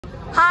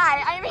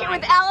Hi, I'm here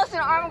with Alison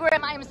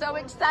Arngrim. I'm so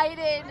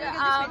excited.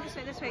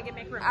 This way, get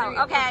make room.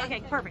 Oh, okay.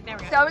 Okay, perfect. There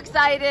we go. So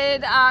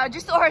excited.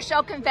 Just saw her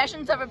show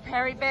Confessions of a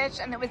Prairie Bitch,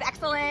 and it was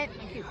excellent.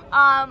 Thank you.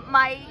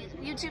 My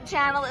YouTube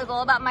channel is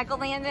all about Michael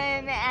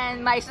Landon,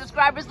 and my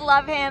subscribers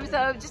love him.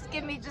 So just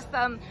give me just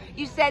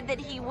you said that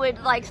he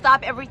would like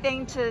stop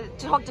everything to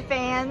talk to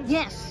fans.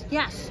 Yes,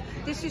 yes.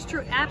 This is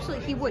true.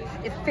 Absolutely, he would.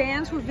 If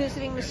fans were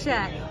visiting the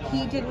set,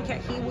 he didn't care.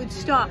 He would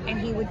stop and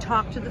he would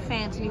talk to the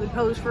fans and he would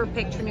pose for a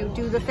picture and he would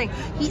do the thing.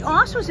 He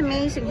also was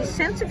amazing. His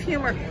sense of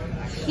humor.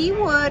 He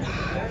would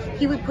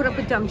put up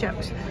with dumb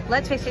jokes.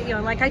 Let's face it, you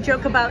know, like I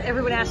joke about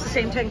everyone asks the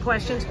same 10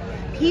 questions.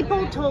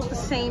 People told the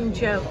same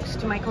jokes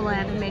to Michael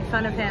Landon, made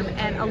fun of him,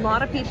 and a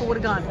lot of people would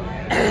have gone,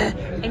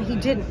 and he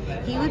didn't.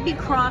 He would be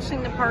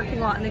crossing the parking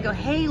lot and they'd go,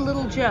 hey,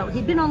 Little Joe.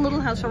 He'd been on Little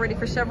House already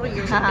for several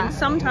years, and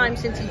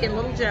sometimes since he'd been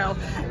Little Joe,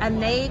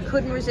 and they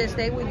couldn't resist.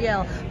 They would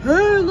yell,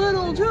 hey,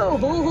 Little Joe,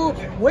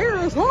 where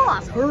is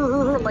Hoss?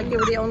 Like they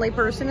were the only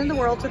person in the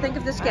world to think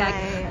of this gag.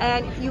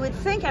 And you would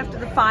think after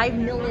the 5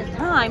 millionth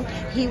time,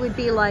 he would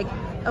be like,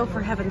 oh,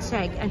 for heaven's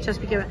sake, and just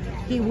because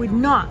he would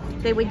not.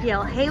 They would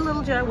yell, hey,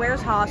 Little Joe,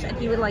 where's Hoss? And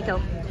he would like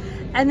go,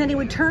 and then he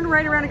would turn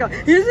right around and go,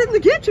 he's in the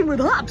kitchen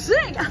with Hop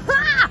Sing.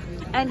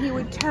 And he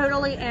would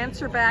totally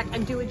answer back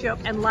and do a joke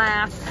and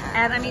laugh.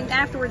 And I mean,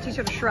 afterwards he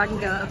sort of shrugged and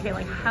go, okay,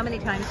 like how many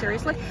times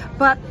seriously?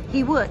 But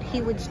he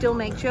would still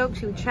make jokes.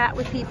 He would chat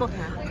with people.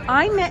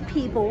 I met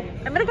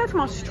a guy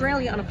from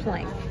Australia on a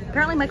plane.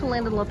 Apparently Michael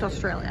Landon loved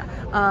Australia.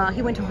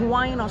 He went to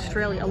Hawaii and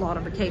Australia a lot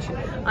on vacation.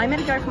 I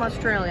met a guy from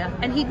Australia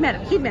and he'd met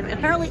him.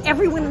 Apparently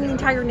everyone in the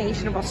entire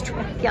nation of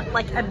Australia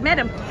like had met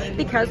him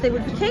because they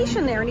would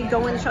vacation there, and he'd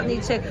go in the shop and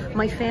he'd say,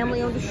 my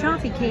family owned a shop.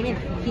 He came in.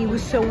 He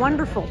was so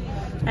wonderful.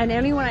 And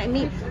anyone I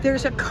meet,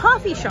 there's a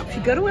coffee shop.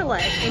 You go to LA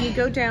and you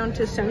go down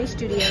to Sony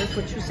Studios,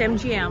 which was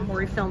MGM,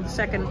 where he filmed the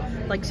second,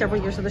 like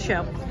several years of the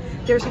show.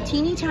 There's a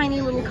teeny tiny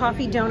little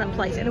coffee donut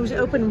place, and it was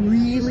open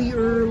really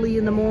early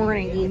in the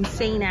morning, the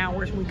insane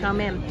hours we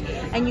come in.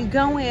 And you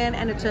go in,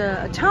 and it's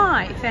a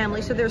Thai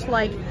family, so there's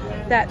like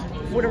that,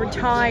 whatever,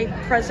 Thai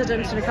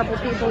presidents and a couple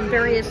of people and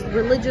various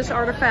religious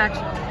artifacts.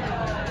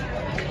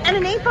 And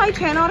an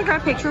 8x10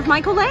 autograph picture of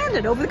Michael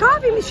Landon over the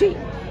coffee machine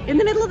in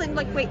the middle of it.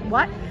 Like, wait,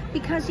 what?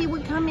 Because he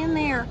would come in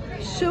there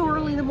so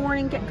early in the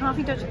morning, get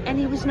coffee donuts, and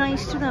he was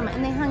nice to them,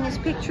 and they hung his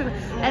picture.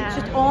 And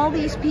just all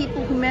these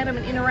people who met him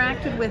and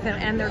interacted with him,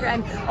 and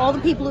all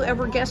the people who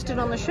ever guested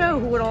on the show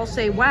who would all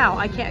say, wow,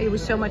 it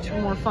was so much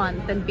more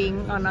fun than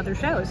being on other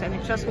shows, and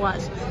it just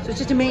was. So it's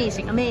just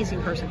amazing,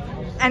 amazing person.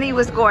 And he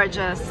was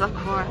gorgeous, of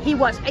course. He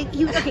was.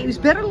 He was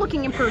better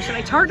looking in person.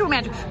 It's hard to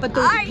imagine. But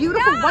those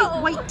beautiful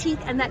white teeth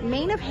and that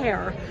mane of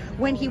hair,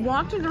 when he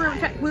walked into the room, in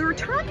fact, we were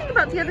talking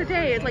about the other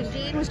day, like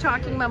Dean was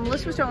talking about,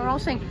 Melissa was talking, we're all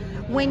saying,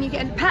 when you get,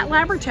 and Pat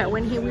Laberto,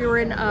 when we were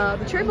in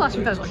the Cherry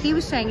Blossom Festival,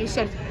 he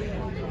said,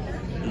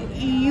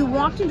 you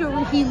walked into a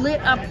room, he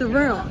lit up the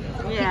room.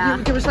 Yeah.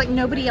 There was like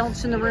nobody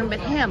else in the room but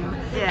him.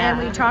 Yeah. And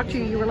when he talked to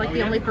you, you were like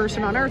the only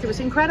person on earth. It was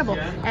incredible.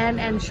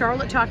 And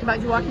Charlotte talked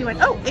about you walking, you went,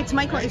 oh, it's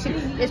Michael.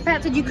 As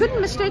Pat said, you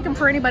couldn't mistake him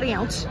for anybody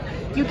else.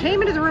 You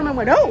came into the room and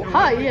went, oh,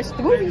 hi, yes,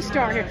 the movie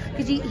star here.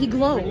 Because he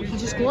glowed. He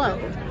just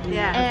glowed.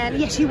 Yeah. And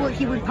yes, he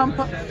would pump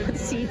up the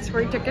seats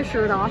where he took his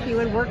shirt off. He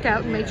would work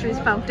out and make sure he's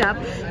pumped up.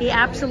 He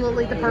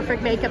absolutely, the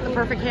perfect makeup, the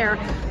perfect hair.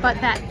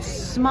 But that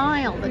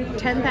smile, the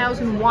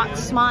 10,000 watt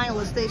smile,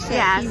 as they say,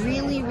 yes. He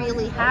really,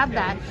 really had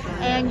that.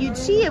 And you'd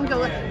see him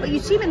go, but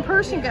you'd see him in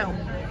person go,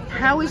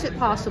 how is it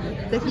possible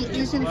that he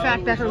is in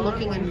fact better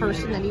looking in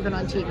person than even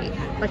on TV?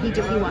 But he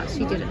did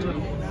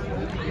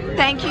it.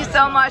 Thank you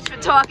so much for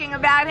talking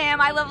about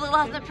him. I love Little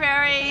House on the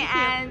Prairie,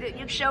 and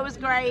your show is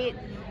great.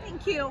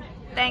 Thank you.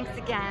 Thanks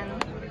again.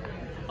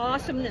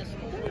 Awesomeness.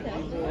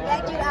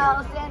 Thank you,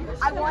 Allison.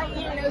 I want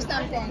you to know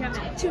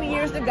something. 2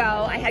 years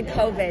ago, I had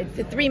COVID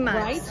for 3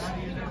 months.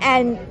 Right.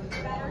 And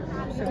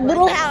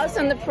Little House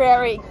on the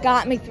Prairie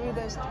got me through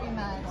those 3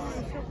 months.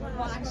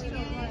 Watching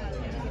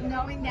it,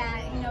 knowing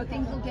that,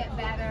 things will get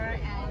better.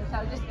 And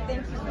so just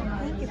thank you so much.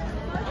 Thank you.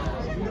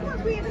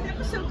 We have an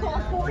episode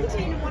called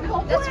Quarantine in One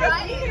Whole That's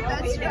right.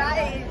 That's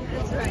right.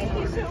 That's right.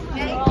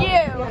 Thank you.